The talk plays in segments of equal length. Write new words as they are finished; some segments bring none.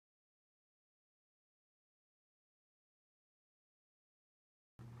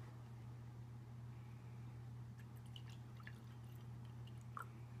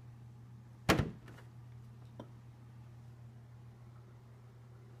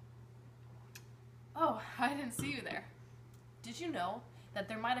Oh, I didn't see you there. Did you know that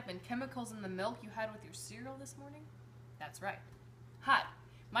there might have been chemicals in the milk you had with your cereal this morning? That's right. Hi,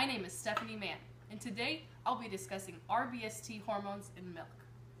 my name is Stephanie Mann, and today I'll be discussing rBST hormones in milk.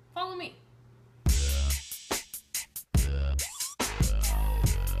 Follow me.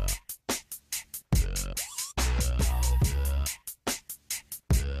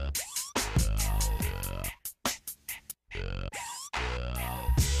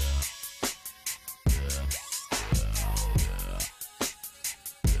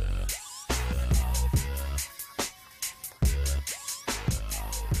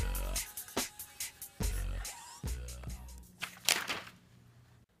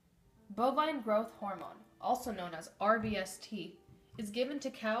 Bovine growth hormone, also known as rBST, is given to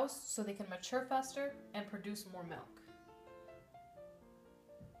cows so they can mature faster and produce more milk.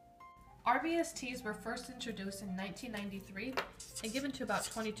 rBSTs were first introduced in 1993 and given to about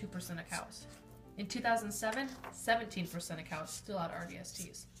 22% of cows. In 2007, 17% of cows still had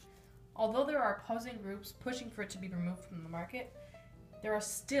rBSTs. Although there are opposing groups pushing for it to be removed from the market, there are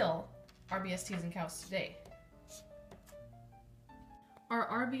still rBSTs in cows today. Are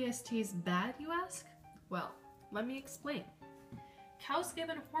rBSTs bad, you ask? Well, let me explain. Cows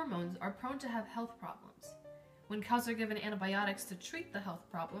given hormones are prone to have health problems. When cows are given antibiotics to treat the health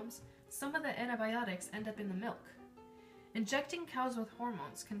problems, some of the antibiotics end up in the milk. Injecting cows with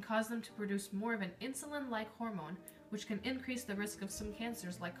hormones can cause them to produce more of an insulin-like hormone, which can increase the risk of some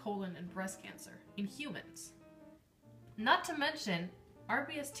cancers like colon and breast cancer in humans. Not to mention,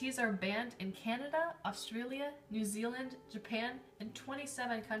 rBSTs are banned in Canada, Australia, New Zealand, Japan, and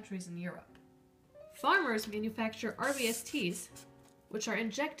 27 countries in Europe. Farmers manufacture rBSTs, which are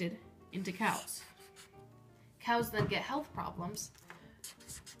injected into cows. Cows then get health problems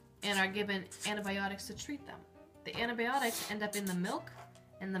and are given antibiotics to treat them. The antibiotics end up in the milk,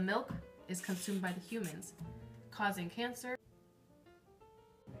 and the milk is consumed by the humans, causing cancer.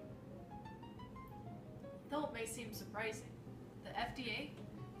 Though it may seem surprising, the FDA,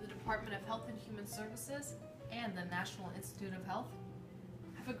 the Department of Health and Human Services, and the National Institute of Health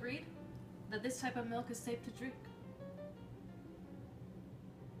have agreed that this type of milk is safe to drink.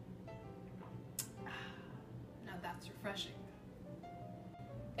 Now that's refreshing.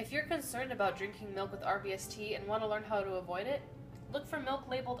 If you're concerned about drinking milk with rBST and want to learn how to avoid it, look for milk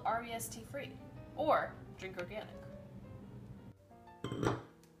labeled rBST free, or drink organic.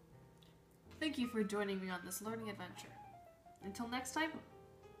 Thank you for joining me on this learning adventure. Until next time,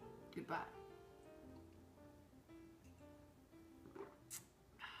 goodbye.